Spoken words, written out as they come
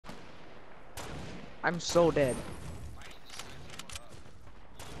I'm so dead.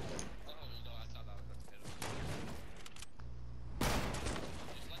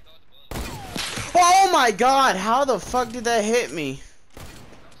 Oh my god, how the fuck did that hit me?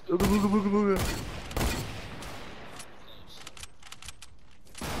 Booga booga booga booga.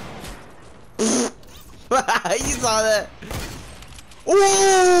 You saw that?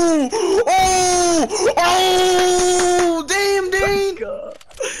 Oh! Oh! Oh! Damn, Let's Dane! go.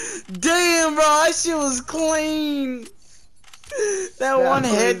 Damn, bro, that shit was clean. That one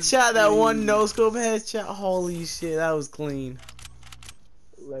That was headshot, that one clean. no scope headshot. Holy shit, that was clean.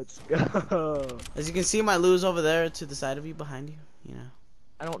 Let's go. As you can see, my loot's over there to the side of you, behind you. You know.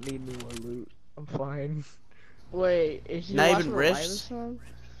 I don't need any more loot. I'm fine. Wait, is you Not watching even the live rifts? song?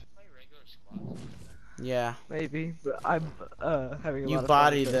 Yeah. Maybe, but I'm having a You lot of fun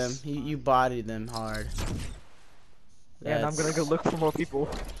bodied with them. this. You bodied them hard. Yeah, and I'm gonna go look for more people.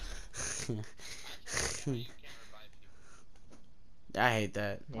 I hate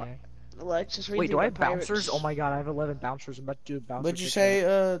that. Yeah. Alexis, Wait, do I have bouncers? Oh my god, I have 11 bouncers. I'm about to do a bouncer. What'd you pickup.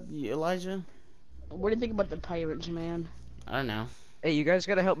 say, Elijah? What do you think about the pirates, man? I don't know. Hey, you guys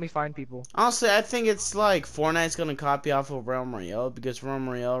gotta help me find people. Honestly, I think it's like Fortnite's gonna copy off of Realm Royale because Realm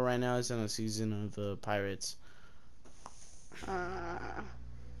Royale right now is in a season of Pirates.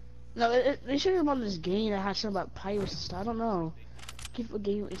 No, they should have on this game that has something about pirates and stuff. I don't know. Keep a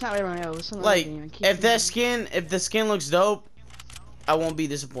game. It's not right now. It's some other Like, game. if the skin looks dope, I won't be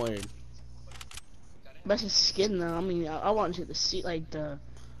disappointed. That's a skin though. I mean, I want to see like the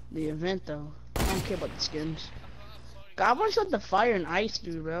event though. I don't care about the skins. God, I want to see what the fire and ice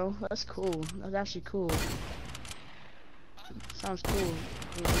do, bro. That's cool. That's actually cool. Sounds cool.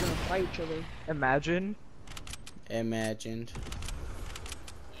 We're gonna fight each other. Imagine. Imagined.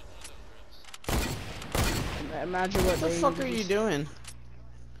 Imagine What the fuck are you doing?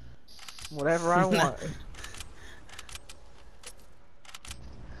 Whatever I want.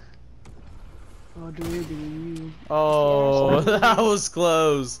 Oh, do you? Oh, that was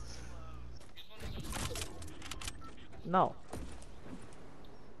close. No.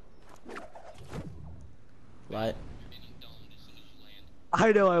 What?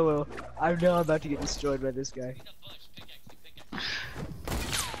 I know I will. I know I'm about to get destroyed by this guy.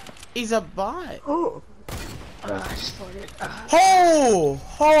 He's a bot. Oh! I just farted.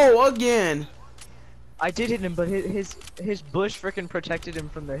 Ho again. I did hit him, but his bush freaking protected him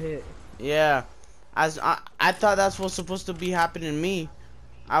from the hit. Yeah, I thought that's what's supposed to be happening to me.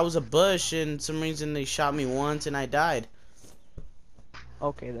 I was a bush, and some reason they shot me once, and I died.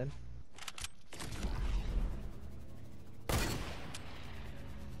 Okay then.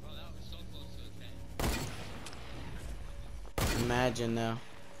 Imagine now.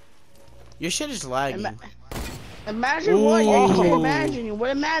 Your shit is lagging. Imagine what? You Ooh. can't imagine. What?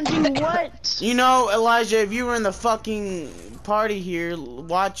 Imagine what? You know, Elijah, if you were in the fucking party here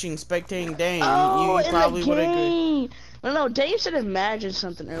watching, spectating Dane, Oh, you probably would agree. No, Dave said imagine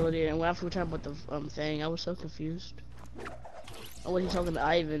something earlier, and after we talked about the thing, I was so confused. Oh, was he talking to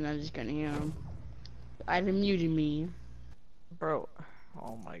Ivan? I just couldn't hear him. Ivan muted me. Bro.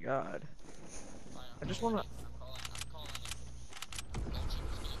 Oh my god. I just wanna...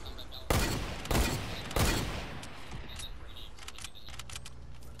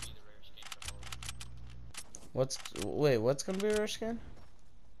 Wait, what's gonna be a rare skin?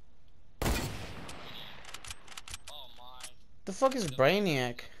 The fuck is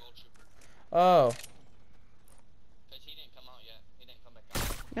Brainiac? Oh.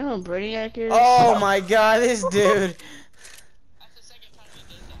 You know who Brainiac is? Oh my god, this dude.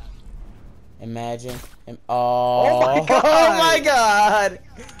 Imagine. Oh my god! Oh my god!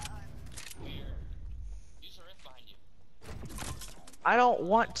 I don't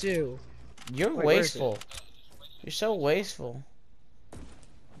want to. You're Wait, where is wasteful. You're so wasteful.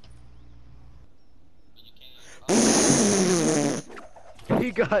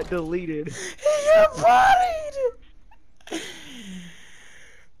 He got deleted. He got bodied! He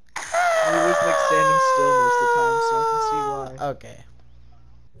was like standing still most of the time, so I can see why. Okay.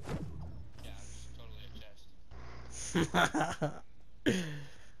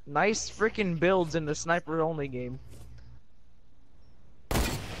 Nice freaking builds in the sniper only game.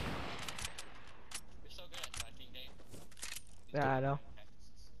 Yeah, I know.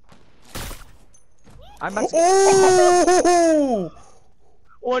 I'm about to Oh!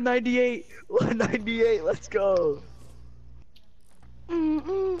 198! 198, let's go!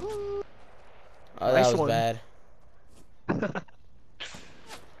 Oh, that Nice was one. bad.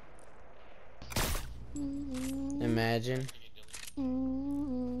 Imagine. I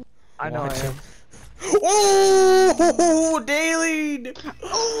know I Watch am. him. Oh, daily.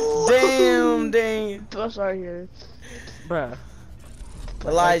 Damn, Dane. I'm sorry here. Bruh.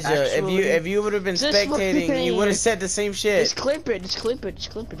 Elijah, actually, if you would have been Just spectating, you would have said the same shit. Just clip it. Just clip it.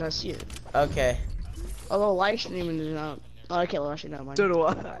 Just clip it. I see it. Okay. Although live streaming is not. Oh, I can't watch it now. so do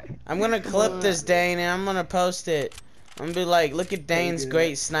I. I'm gonna clip this, Dane, and I'm gonna post it. I'm gonna be like, look at Dane's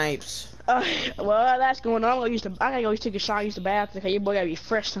great snipes. Well, that's going on. I gotta go take a shower, use the bathroom. Okay, your boy gotta be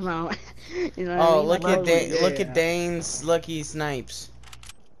fresh tomorrow. You know what I Oh, mean? look Like, at look at Dane's lucky snipes.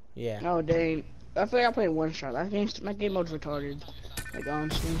 Yeah. Oh dang! I feel like I played one shot. My game mode's retarded. Like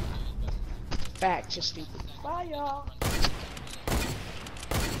honestly, facts just stupid. Bye y'all.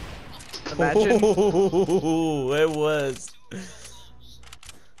 Imagine. It was.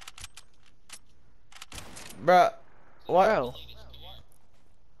 Bruh. What? Bro.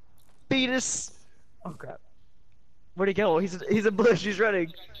 Beatus. Oh crap. Where'd he go? He's a bush. He's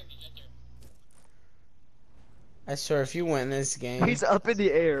running. I swear, if you win this game. He's up in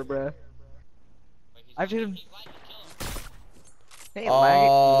the air, bruh. I've hit him. Hey,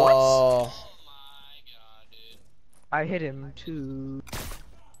 Oh. what? I hit him too.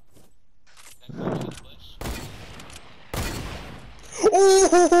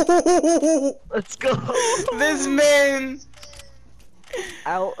 Ooh. Let's go. This man.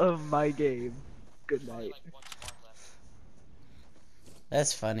 Out of my game. Good night.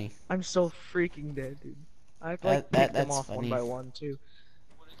 That's funny. I'm so freaking dead, dude. I've like picked them that's off funny. one by one too.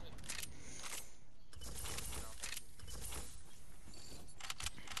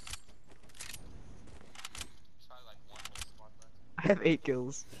 I have 8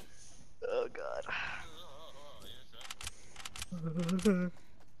 kills. Oh god.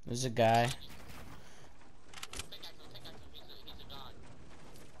 There's a guy.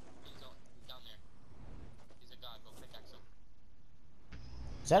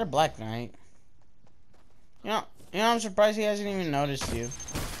 Is that a Black Knight? You know, I'm surprised he hasn't even noticed you.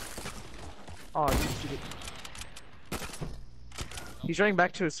 Oh, you stupid. He's running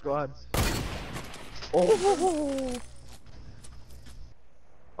back to his squad. Oh.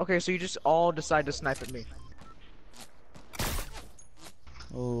 Okay, so you just all decide to snipe at me.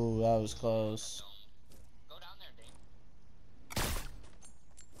 Ooh, that was close.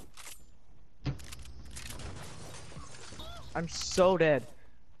 I'm so dead.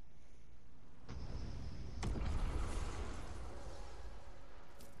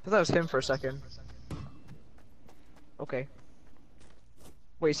 I thought that was him for a second. Okay.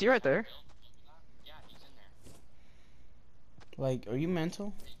 Wait, is he right there? Like, are you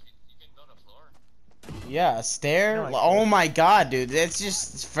mental? Yeah, a stare? No, I Oh can't. my god, dude. That's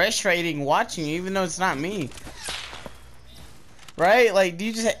just frustrating watching you, even though it's not me. Right? Like, do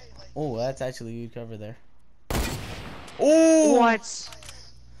you just... Oh, that's actually good cover there. Oh! What?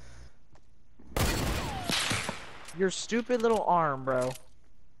 Your stupid little arm, bro.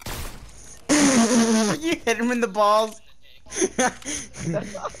 You hit him in the balls.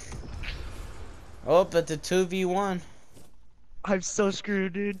 Oh, but the 2v1. I'm so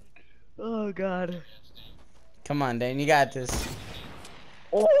screwed, dude. Oh god. Come on, Dane, you got this.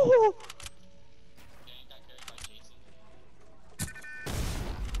 Oh!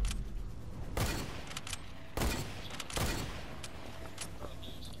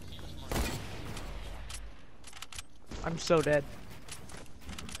 I'm so dead.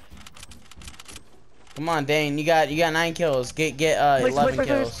 Come on, Dane, you got 9 kills. Get 11 wait,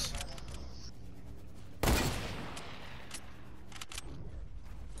 kills.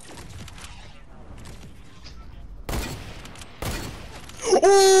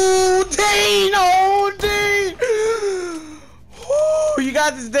 Oh, Dane! Oh, Dane! Oh, you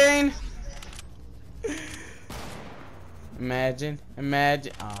got this, Dane. Imagine. Ah,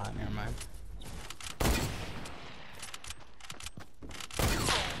 oh, never mind.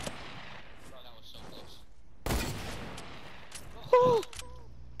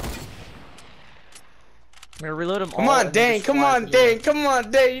 I'm gonna reload them all. Come on, and then Dane. just Come fly on, for the end. Dane. Come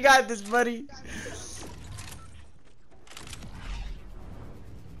on, Dane. You got this, buddy.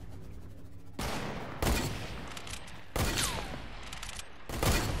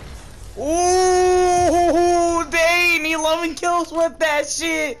 Ooh, Dane, 11 kills with that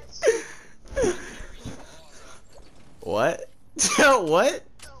shit. What? What?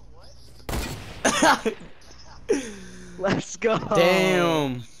 Let's go.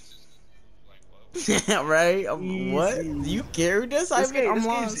 Damn. Yeah, right? What? Easy. You carried us? I'm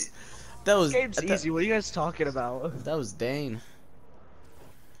lost. That was This game's easy. What are you guys talking about? That was Dane.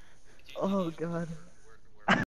 Oh god.